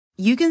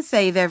You can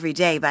save every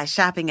day by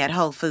shopping at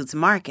Whole Foods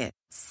Market.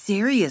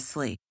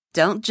 Seriously,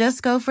 don't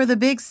just go for the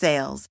big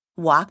sales.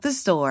 Walk the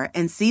store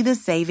and see the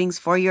savings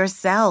for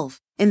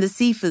yourself. In the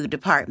seafood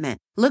department,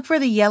 look for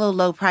the yellow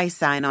low price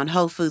sign on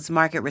Whole Foods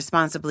Market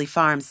Responsibly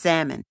Farmed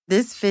salmon.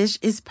 This fish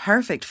is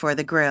perfect for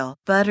the grill.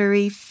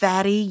 Buttery,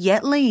 fatty,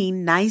 yet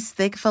lean, nice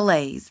thick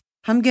fillets.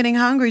 I'm getting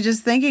hungry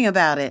just thinking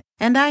about it,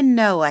 and I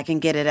know I can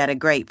get it at a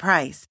great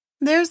price.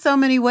 There's so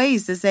many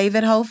ways to save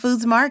at Whole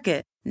Foods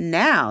Market.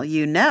 Now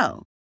you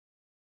know.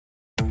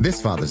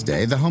 This Father's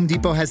Day, the Home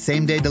Depot has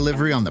same-day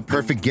delivery on the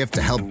perfect gift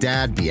to help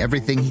Dad be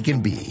everything he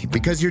can be.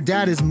 Because your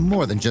dad is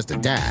more than just a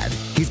dad.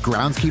 He's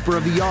groundskeeper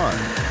of the yard,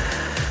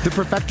 the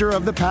perfecter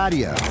of the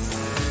patio,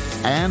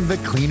 and the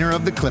cleaner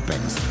of the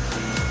clippings.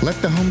 Let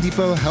the Home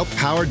Depot help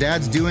power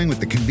Dad's doing with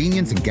the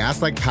convenience and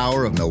gas-like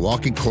power of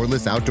Milwaukee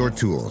cordless outdoor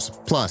tools.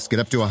 Plus, get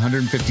up to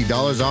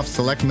 $150 off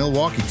select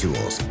Milwaukee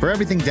tools. For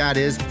everything Dad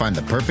is, find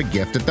the perfect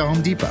gift at the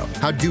Home Depot.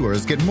 How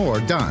doers get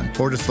more done.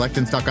 Order select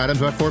and stock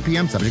items by 4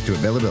 p.m. subject to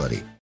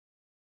availability.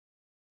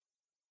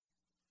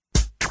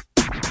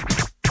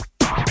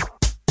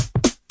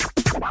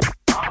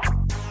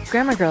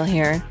 Grammar Girl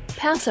here.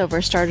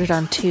 Passover started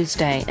on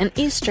Tuesday and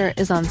Easter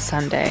is on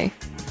Sunday.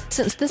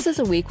 Since this is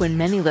a week when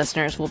many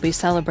listeners will be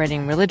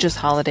celebrating religious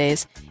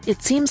holidays,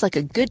 it seems like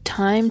a good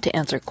time to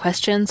answer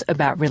questions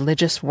about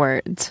religious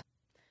words.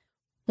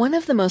 One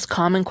of the most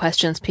common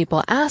questions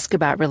people ask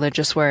about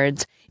religious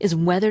words is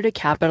whether to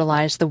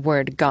capitalize the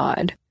word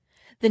God.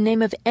 The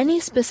name of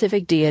any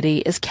specific deity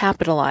is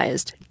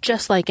capitalized,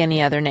 just like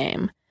any other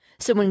name.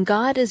 So when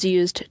God is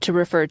used to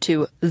refer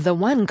to the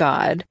one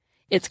God,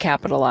 it's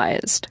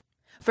capitalized.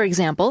 For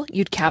example,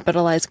 you'd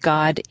capitalize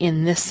God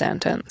in this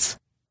sentence.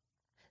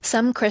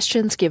 Some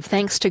Christians give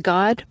thanks to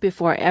God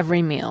before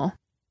every meal.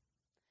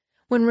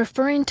 When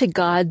referring to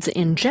gods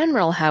in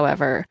general,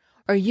 however,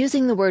 or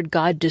using the word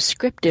God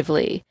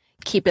descriptively,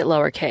 keep it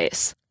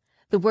lowercase.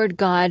 The word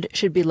God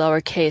should be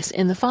lowercase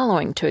in the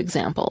following two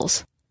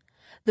examples.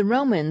 The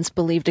Romans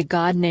believed a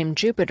god named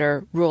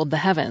Jupiter ruled the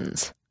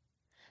heavens.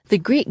 The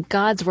Greek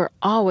gods were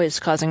always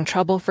causing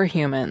trouble for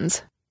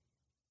humans.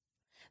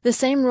 The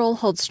same rule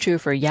holds true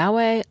for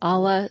Yahweh,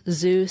 Allah,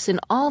 Zeus, and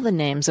all the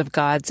names of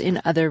gods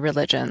in other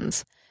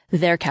religions.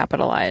 They're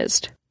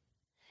capitalized.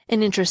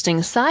 An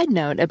interesting side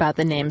note about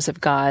the names of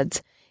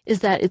gods is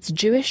that it's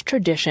Jewish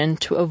tradition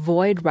to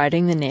avoid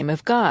writing the name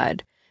of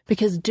God,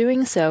 because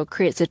doing so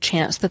creates a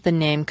chance that the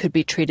name could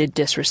be treated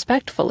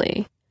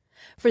disrespectfully.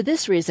 For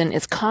this reason,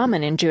 it's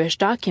common in Jewish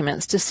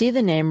documents to see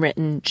the name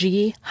written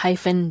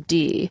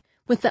G-D,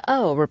 with the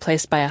O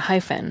replaced by a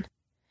hyphen.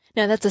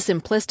 Now, that's a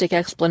simplistic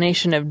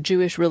explanation of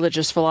Jewish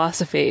religious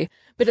philosophy,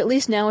 but at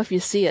least now if you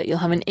see it, you'll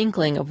have an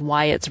inkling of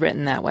why it's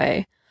written that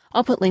way.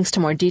 I'll put links to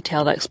more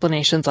detailed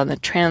explanations on the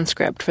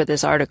transcript for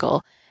this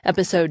article,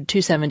 episode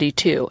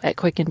 272 at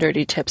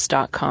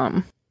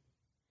quickanddirtytips.com.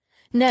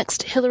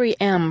 Next, Hillary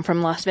M.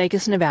 from Las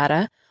Vegas,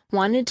 Nevada,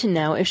 wanted to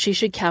know if she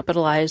should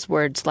capitalize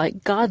words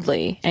like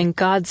godly and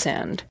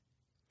godsend.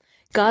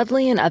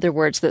 Godly and other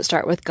words that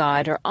start with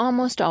God are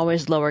almost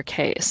always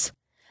lowercase.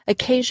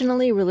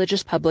 Occasionally,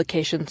 religious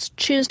publications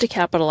choose to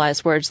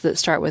capitalize words that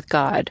start with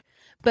God,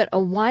 but a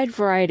wide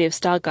variety of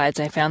style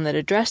guides I found that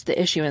address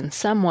the issue in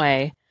some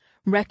way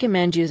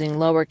recommend using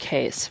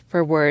lowercase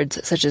for words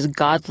such as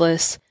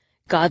godless,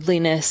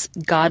 godliness,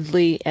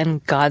 godly,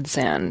 and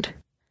godsend.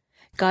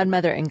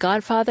 Godmother and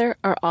godfather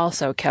are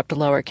also kept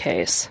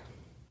lowercase.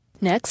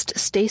 Next,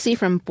 Stacy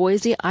from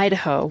Boise,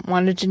 Idaho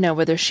wanted to know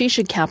whether she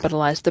should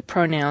capitalize the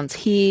pronouns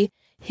he,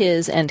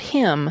 his, and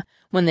him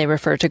when they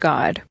refer to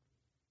God.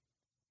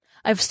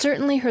 I've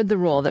certainly heard the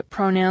rule that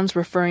pronouns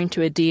referring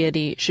to a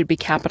deity should be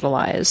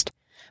capitalized,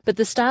 but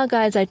the style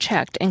guides I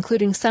checked,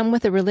 including some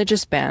with a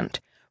religious bent,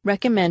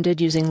 recommended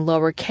using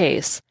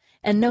lowercase,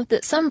 and note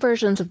that some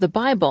versions of the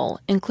Bible,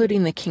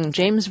 including the King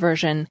James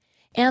Version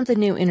and the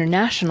New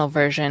International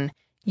Version,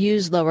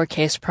 use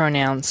lowercase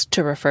pronouns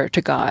to refer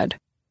to God.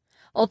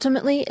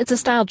 Ultimately, it's a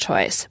style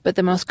choice, but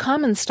the most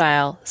common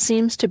style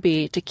seems to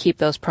be to keep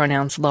those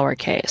pronouns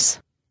lowercase.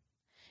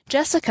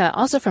 Jessica,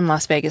 also from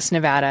Las Vegas,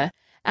 Nevada,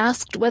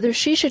 asked whether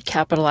she should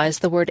capitalize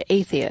the word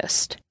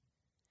atheist.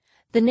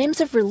 The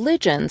names of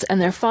religions and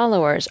their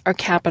followers are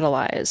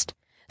capitalized,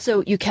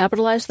 so you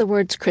capitalize the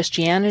words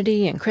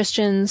Christianity and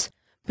Christians,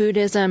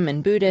 Buddhism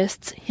and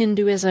Buddhists,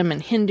 Hinduism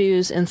and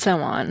Hindus, and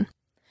so on.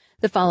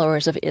 The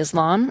followers of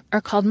Islam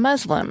are called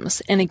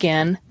Muslims, and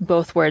again,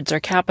 both words are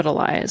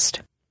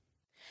capitalized.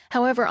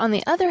 However, on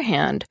the other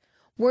hand,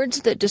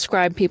 words that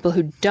describe people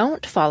who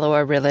don't follow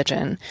a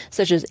religion,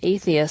 such as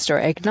atheist or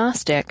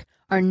agnostic,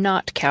 are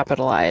not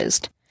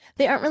capitalized.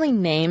 They aren't really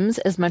names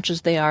as much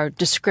as they are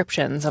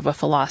descriptions of a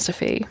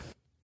philosophy.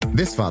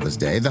 This Father's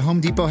Day, the Home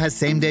Depot has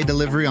same-day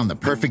delivery on the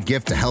perfect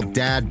gift to help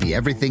Dad be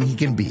everything he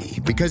can be.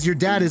 Because your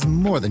dad is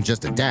more than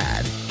just a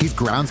dad. He's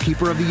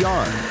groundskeeper of the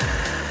yard,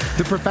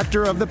 the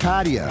perfecter of the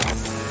patio,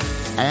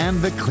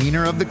 and the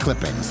cleaner of the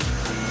clippings.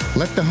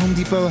 Let the Home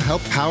Depot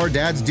help power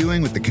Dad's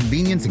doing with the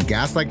convenience and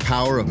gas-like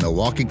power of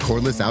Milwaukee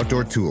cordless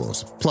outdoor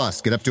tools.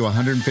 Plus, get up to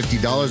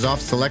 $150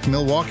 off select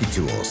Milwaukee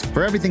tools.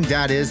 For everything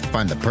Dad is,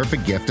 find the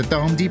perfect gift at the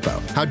Home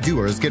Depot. How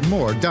doers get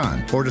more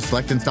done. Order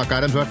select in-stock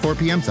items by 4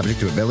 p.m.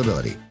 subject to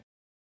availability.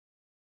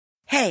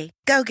 Hey,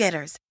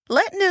 go-getters.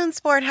 Let Noon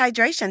Sport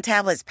Hydration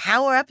tablets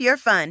power up your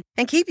fun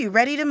and keep you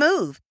ready to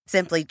move.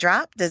 Simply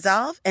drop,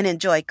 dissolve, and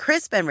enjoy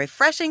crisp and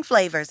refreshing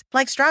flavors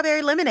like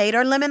strawberry lemonade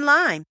or lemon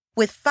lime.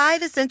 With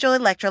 5 essential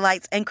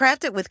electrolytes and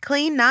crafted with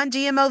clean,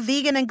 non-GMO,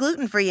 vegan, and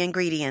gluten-free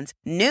ingredients,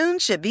 Noon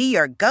should be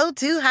your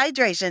go-to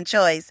hydration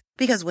choice.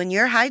 Because when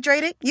you're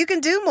hydrated, you can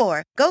do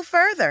more, go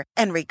further,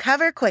 and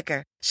recover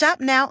quicker. Shop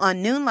now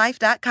on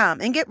NoonLife.com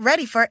and get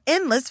ready for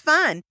endless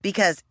fun.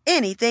 Because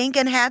anything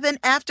can happen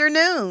after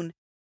noon.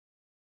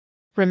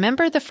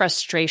 Remember the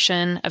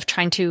frustration of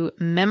trying to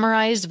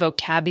memorize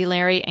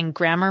vocabulary and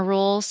grammar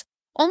rules,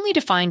 only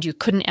to find you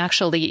couldn't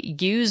actually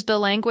use the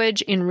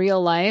language in real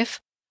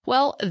life?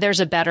 Well,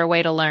 there's a better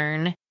way to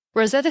learn.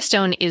 Rosetta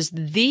Stone is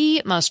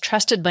the most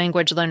trusted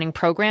language learning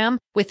program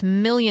with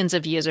millions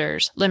of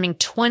users learning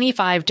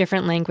 25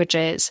 different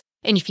languages,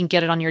 and you can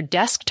get it on your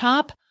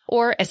desktop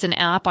or as an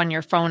app on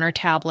your phone or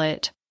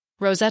tablet.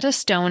 Rosetta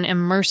Stone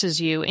immerses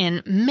you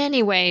in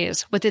many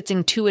ways with its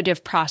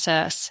intuitive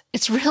process.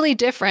 It's really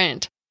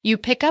different. You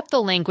pick up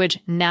the language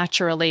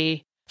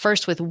naturally,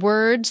 first with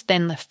words,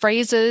 then the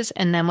phrases,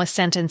 and then with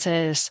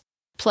sentences.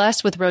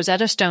 Plus, with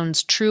Rosetta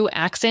Stone's True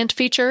Accent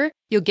feature,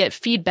 you'll get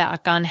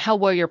feedback on how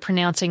well you're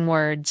pronouncing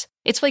words.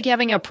 It's like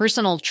having a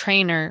personal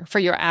trainer for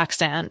your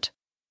accent.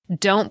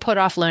 Don't put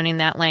off learning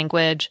that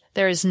language.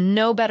 There is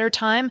no better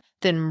time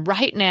than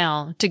right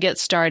now to get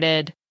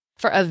started.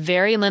 For a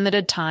very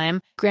limited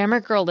time, Grammar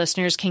Girl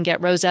listeners can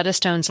get Rosetta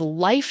Stone's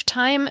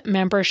lifetime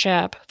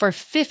membership for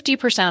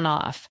 50%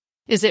 off.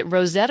 Visit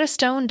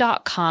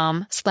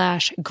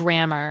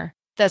rosettastone.com/grammar.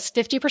 That's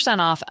 50%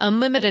 off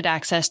unlimited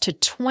access to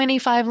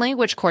 25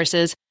 language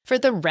courses for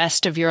the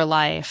rest of your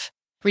life.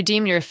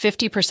 Redeem your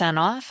 50%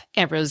 off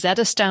at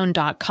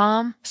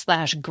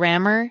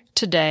rosettastone.com/grammar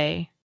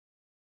today.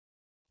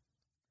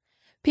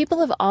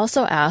 People have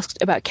also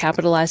asked about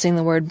capitalizing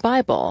the word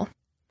Bible.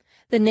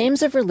 The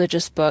names of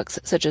religious books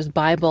such as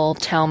Bible,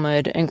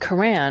 Talmud, and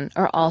Quran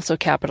are also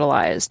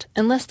capitalized,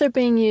 unless they're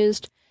being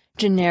used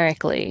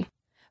generically.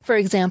 For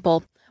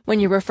example, when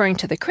you're referring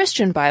to the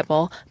Christian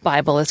Bible,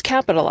 Bible is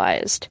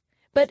capitalized.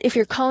 But if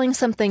you're calling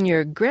something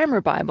your grammar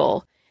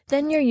Bible,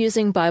 then you're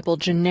using Bible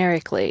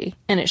generically,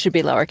 and it should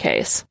be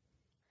lowercase.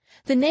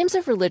 The names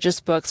of religious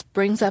books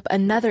brings up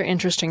another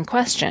interesting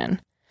question.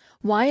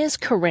 Why is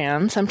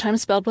Quran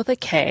sometimes spelled with a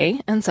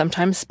K and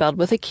sometimes spelled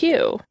with a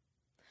Q?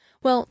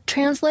 Well,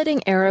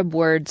 translating Arab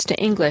words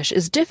to English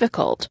is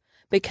difficult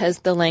because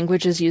the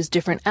languages use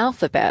different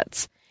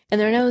alphabets, and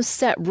there are no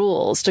set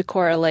rules to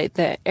correlate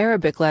the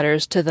Arabic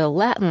letters to the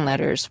Latin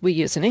letters we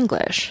use in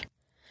English.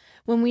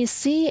 When we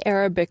see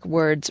Arabic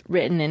words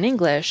written in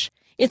English,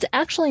 it's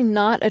actually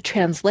not a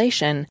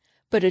translation,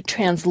 but a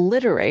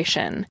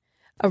transliteration,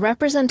 a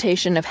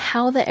representation of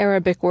how the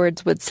Arabic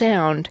words would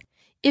sound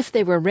if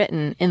they were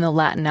written in the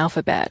Latin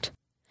alphabet.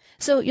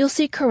 So you'll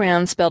see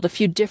Quran spelled a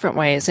few different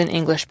ways in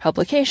English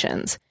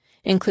publications,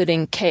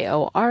 including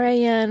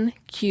Koran,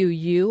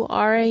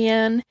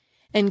 Quran,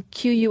 and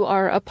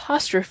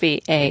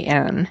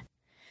Qur''an.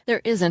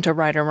 There isn't a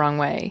right or wrong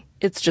way.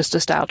 It's just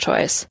a style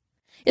choice.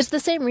 It's the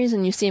same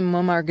reason you see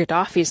Muammar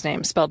Gaddafi's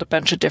name spelled a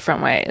bunch of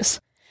different ways.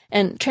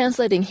 And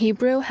translating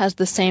Hebrew has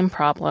the same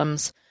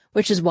problems,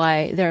 which is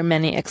why there are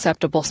many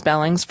acceptable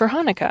spellings for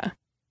Hanukkah.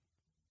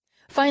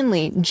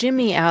 Finally,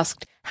 Jimmy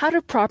asked how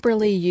to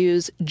properly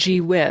use gee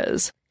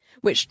whiz,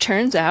 which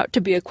turns out to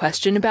be a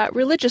question about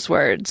religious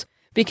words,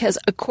 because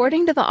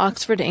according to the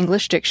Oxford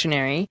English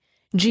Dictionary,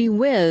 gee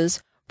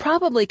whiz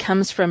probably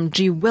comes from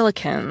gee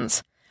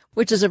willikins,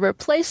 which is a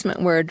replacement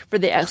word for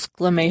the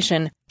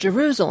exclamation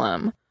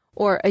Jerusalem,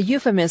 or a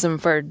euphemism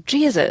for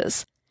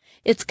Jesus.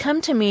 It's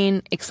come to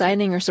mean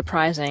exciting or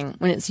surprising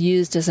when it's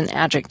used as an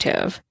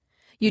adjective.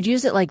 You'd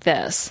use it like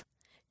this: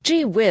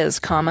 gee whiz,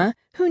 comma,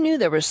 who knew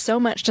there was so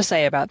much to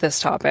say about this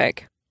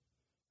topic?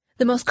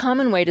 The most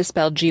common way to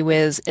spell gee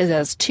whiz is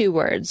as two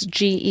words,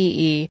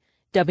 Geewhiz,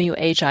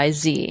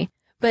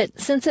 but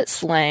since it's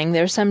slang,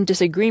 there's some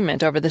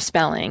disagreement over the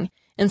spelling,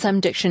 and some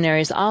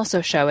dictionaries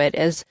also show it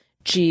as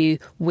gee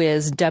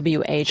whiz,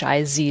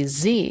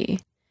 Whizz.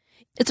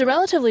 It's a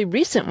relatively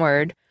recent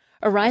word,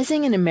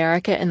 arising in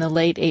America in the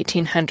late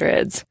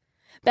 1800s.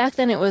 Back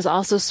then it was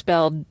also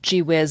spelled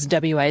gee whiz,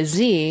 Wiz,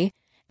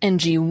 and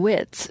gee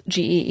whiz,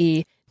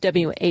 Gewhitz,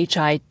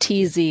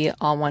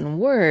 all one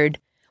word,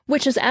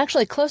 which is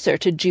actually closer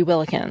to gee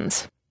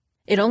willikins.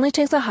 It only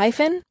takes a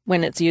hyphen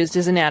when it's used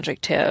as an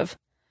adjective.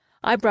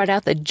 I brought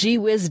out the gee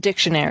whiz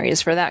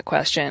dictionaries for that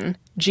question,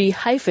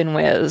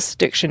 G-whiz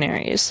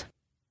dictionaries.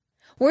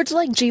 Words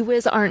like gee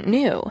whiz aren't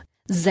new.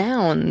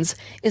 Zounds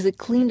is a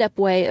cleaned-up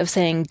way of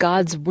saying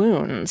God's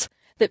wounds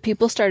that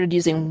people started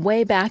using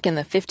way back in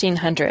the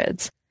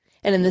 1500s.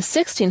 And in the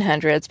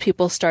 1600s,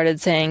 people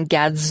started saying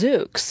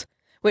gadzooks,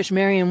 which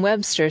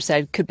Merriam-Webster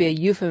said could be a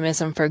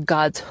euphemism for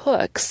God's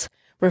hooks,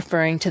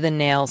 referring to the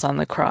nails on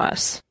the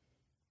cross.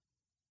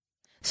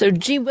 So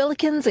gee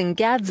willikins and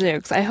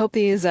gadzooks, I hope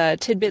these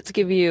tidbits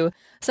give you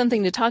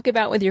something to talk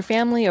about with your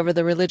family over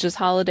the religious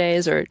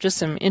holidays, or just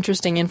some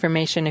interesting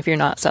information if you're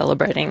not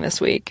celebrating this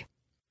week.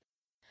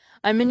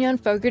 I'm Mignon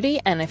Fogarty,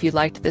 and if you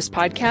liked this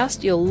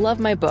podcast, you'll love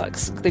my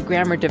books, The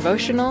Grammar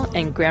Devotional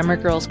and Grammar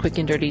Girl's Quick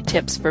and Dirty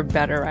Tips for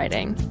Better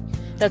Writing.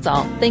 That's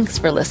all. Thanks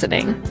for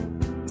listening.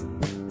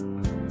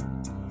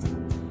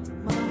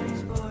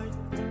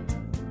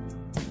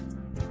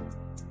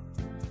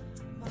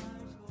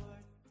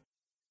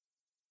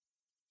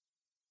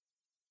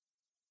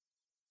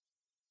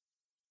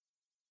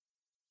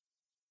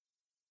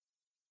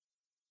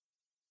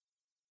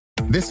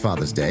 This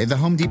Father's Day, the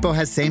Home Depot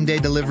has same-day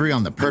delivery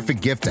on the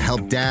perfect gift to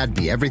help Dad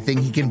be everything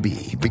he can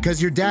be. Because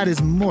your dad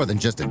is more than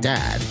just a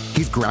dad.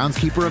 He's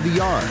groundskeeper of the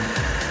yard,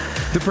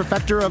 the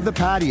perfecter of the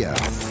patio,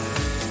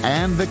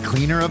 and the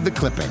cleaner of the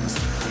clippings.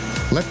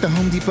 Let the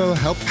Home Depot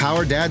help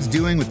power Dad's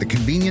doing with the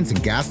convenience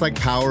and gas-like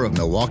power of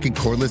Milwaukee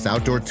cordless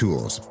outdoor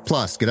tools.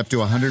 Plus, get up to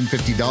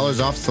 $150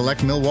 off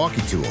select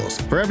Milwaukee tools.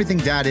 For everything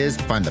Dad is,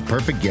 find the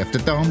perfect gift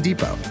at the Home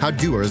Depot. How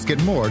doers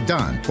get more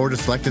done. Order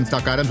select and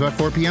stock items by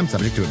 4 p.m.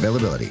 subject to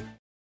availability.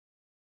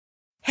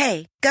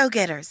 Hey,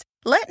 go-getters,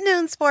 let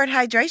Noon Sport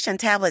Hydration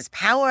Tablets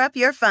power up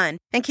your fun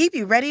and keep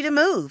you ready to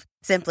move.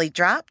 Simply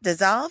drop,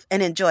 dissolve,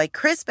 and enjoy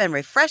crisp and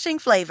refreshing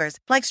flavors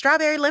like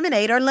strawberry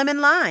lemonade or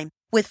lemon lime.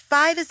 With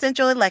 5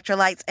 essential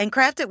electrolytes and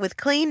crafted with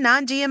clean,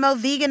 non-GMO,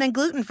 vegan, and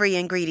gluten-free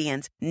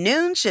ingredients,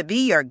 Noon should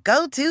be your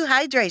go-to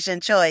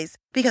hydration choice.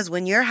 Because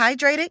when you're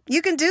hydrated,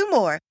 you can do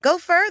more, go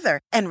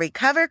further, and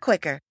recover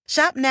quicker.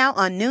 Shop now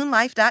on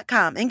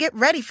NoonLife.com and get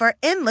ready for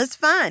endless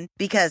fun.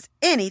 Because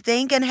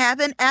anything can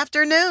happen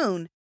after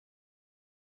noon.